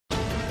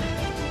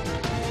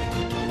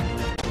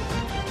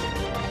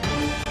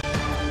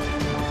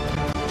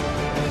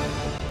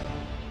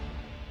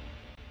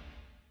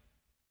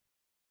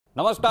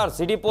नमस्कार,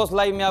 city post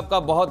live में आपका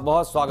बहुत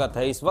बहुत स्वागत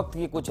है। इस वक्त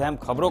की कुछ अहम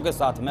खबरों के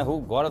साथ मैं हूं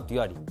गौरव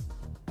तिवारी।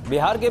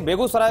 बिहार के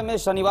बेगूसराय में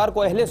शनिवार को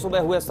अहले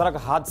सुबह हुए सड़क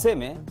हादसे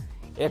में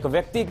एक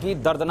व्यक्ति की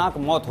दर्दनाक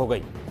मौत हो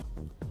गई,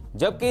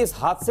 जबकि इस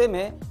हादसे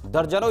में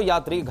दर्जनों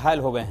यात्री घायल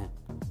हो गए हैं।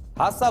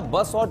 हादसा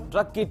बस और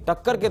ट्रक की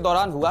टक्कर के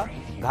दौरान हुआ।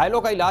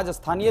 घायलों का इलाज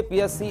स्थानीय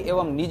पीएचसी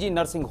एवं निजी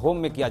नर्सिंग होम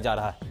में किया जा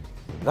रहा है।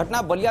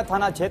 घटना बलिया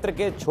थाना क्षेत्र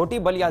के छोटी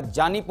बलिया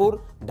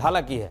जानीपुर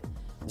ढाला की है।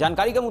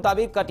 जानकारी के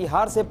मुताबिक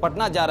कटिहार से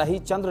पटना जा रही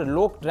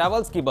चंद्रलोक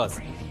ट्रैवल्स की बस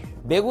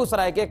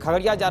बेगूसराय के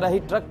खगड़िया जा रही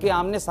ट्रक के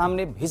आमने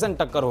सामने भीषण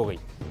टक्कर हो गई।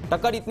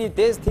 टक्कर इतनी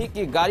तेज थी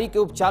कि गाड़ी के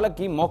उपचालक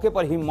की मौके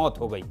पर ही मौत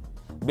हो गई।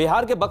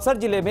 बिहार के बक्सर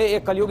जिले में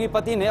एक कलयुगी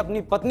पति ने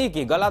अपनी पत्नी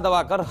की गला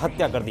दबाकर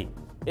हत्या कर दी।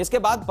 इसके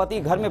बाद पति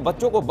घर में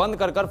बच्चों को बंद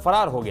कर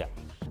फरार हो गया।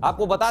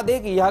 आपको बता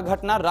दें कि यह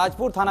घटना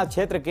राजपुर थाना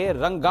क्षेत्र के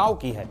रंगगांव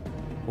की है।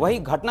 वहीं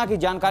घटना की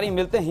जानकारी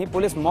मिलते ही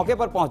पुलिस मौके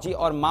पर पहुंची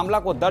और मामला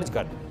को दर्ज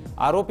कर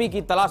आरोपी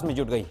की तलाश में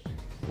जुट गई।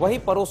 वहीं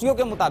पड़ोसियों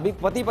के मुताबिक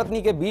पति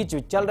पत्नी के बीच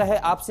चल रहे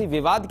आपसी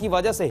विवाद की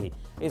वजह से ही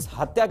इस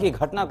हत्या की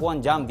घटना को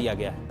अंजाम दिया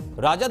गया है।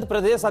 राजद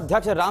प्रदेश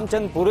अध्यक्ष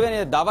रामचंद्र पूर्वे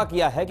ने दावा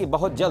किया है कि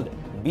बहुत जल्द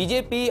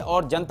बीजेपी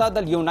और जनता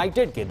दल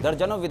यूनाइटेड के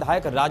दर्जनों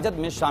विधायक राजद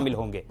में शामिल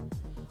होंगे।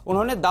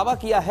 उन्होंने दावा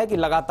किया है कि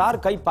लगातार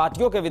कई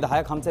पार्टियों के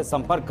विधायक हमसे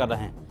संपर्क कर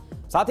रहे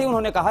हैं। साथ ही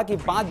उन्होंने कहा कि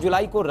 5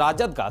 जुलाई को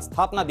राजद का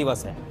स्थापना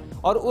दिवस है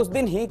और उस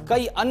दिन ही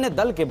कई अन्य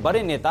दल के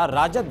बड़े नेता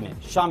राजद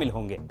में शामिल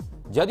होंगे।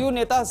 जदयू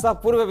नेता सह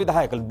पूर्व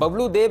विधायक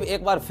बबलू देव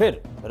एक बार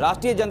फिर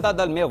राष्ट्रीय जनता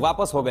दल में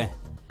वापस हो गए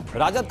हैं।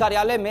 राजद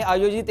कार्यालय में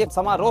आयोजित एक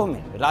समारोह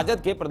में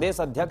राजद के प्रदेश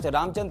अध्यक्ष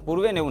रामचंद्र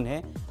पूर्वे ने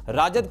उन्हें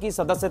राजद की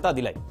सदस्यता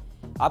दिलाई।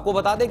 आपको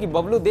बता दें कि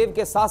बबलू देव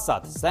के साथ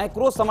साथ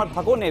सैकड़ों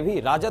समर्थकों ने भी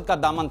राजद का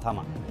दामन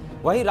थामा।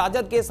 वहीं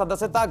राजद के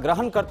सदस्यता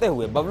ग्रहण करते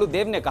हुए बबलू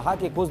देव ने कहा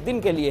कि कुछ दिन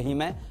के लिए ही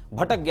मैं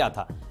भटक गया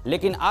था,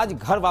 लेकिन आज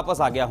घर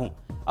वापस आ गया हूं।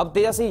 अब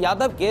तेजस्वी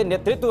यादव के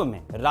नेतृत्व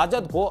में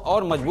राजद को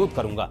और मजबूत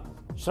करूंगा।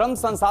 श्रम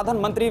संसाधन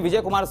मंत्री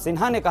विजय कुमार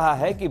सिन्हा ने कहा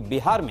है कि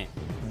बिहार में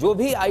जो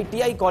भी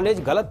आईटीआई कॉलेज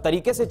गलत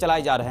तरीके से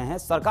चलाए जा रहे हैं,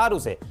 सरकार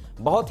उसे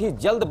बहुत ही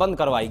जल्द बंद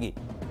करवाएगी।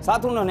 साथ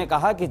ही उन्होंने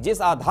कहा कि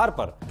जिस आधार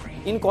पर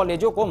इन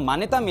कॉलेजों को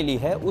मान्यता मिली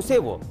है उसे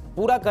वो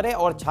पूरा करे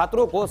और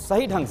छात्रों को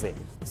सही ढंग से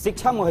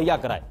शिक्षा मुहैया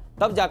कराए,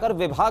 तब जाकर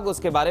विभाग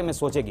उसके बारे में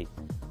सोचेगी।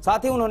 साथ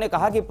ही उन्होंने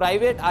कहा कि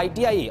प्राइवेट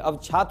आईटीआई अब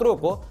छात्रों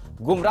को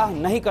गुमराह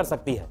नहीं कर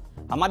सकती है।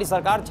 हमारी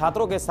सरकार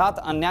छात्रों के साथ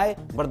अन्याय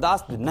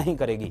बर्दाश्त नहीं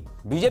करेगी।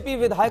 बीजेपी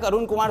विधायक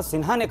अरुण कुमार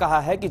सिन्हा ने कहा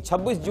है कि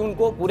 26 जून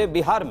को पूरे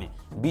बिहार में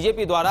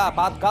बीजेपी द्वारा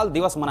आपातकाल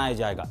दिवस मनाया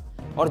जाएगा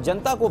और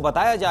जनता को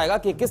बताया जाएगा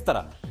कि किस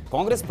तरह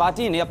कांग्रेस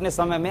पार्टी ने अपने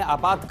समय में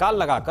आपातकाल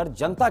लगाकर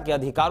जनता के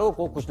अधिकारों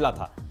को कुचला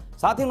था।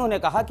 साथ ही उन्होंने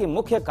कहा कि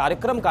मुख्य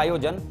कार्यक्रम का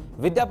आयोजन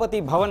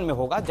विद्यापति भवन में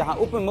होगा, जहां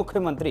उप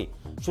मुख्यमंत्री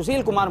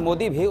सुशील कुमार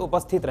मोदी भी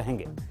उपस्थित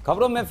रहेंगे।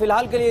 खबरों में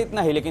फिलहाल के लिए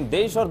इतना ही, लेकिन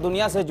देश और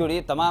दुनिया से जुड़ी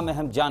तमाम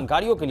अहम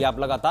जानकारियों के लिए आप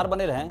लगातार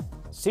बने रहें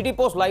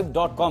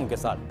citypostlive.com के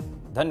साथ।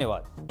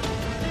 धन्यवाद।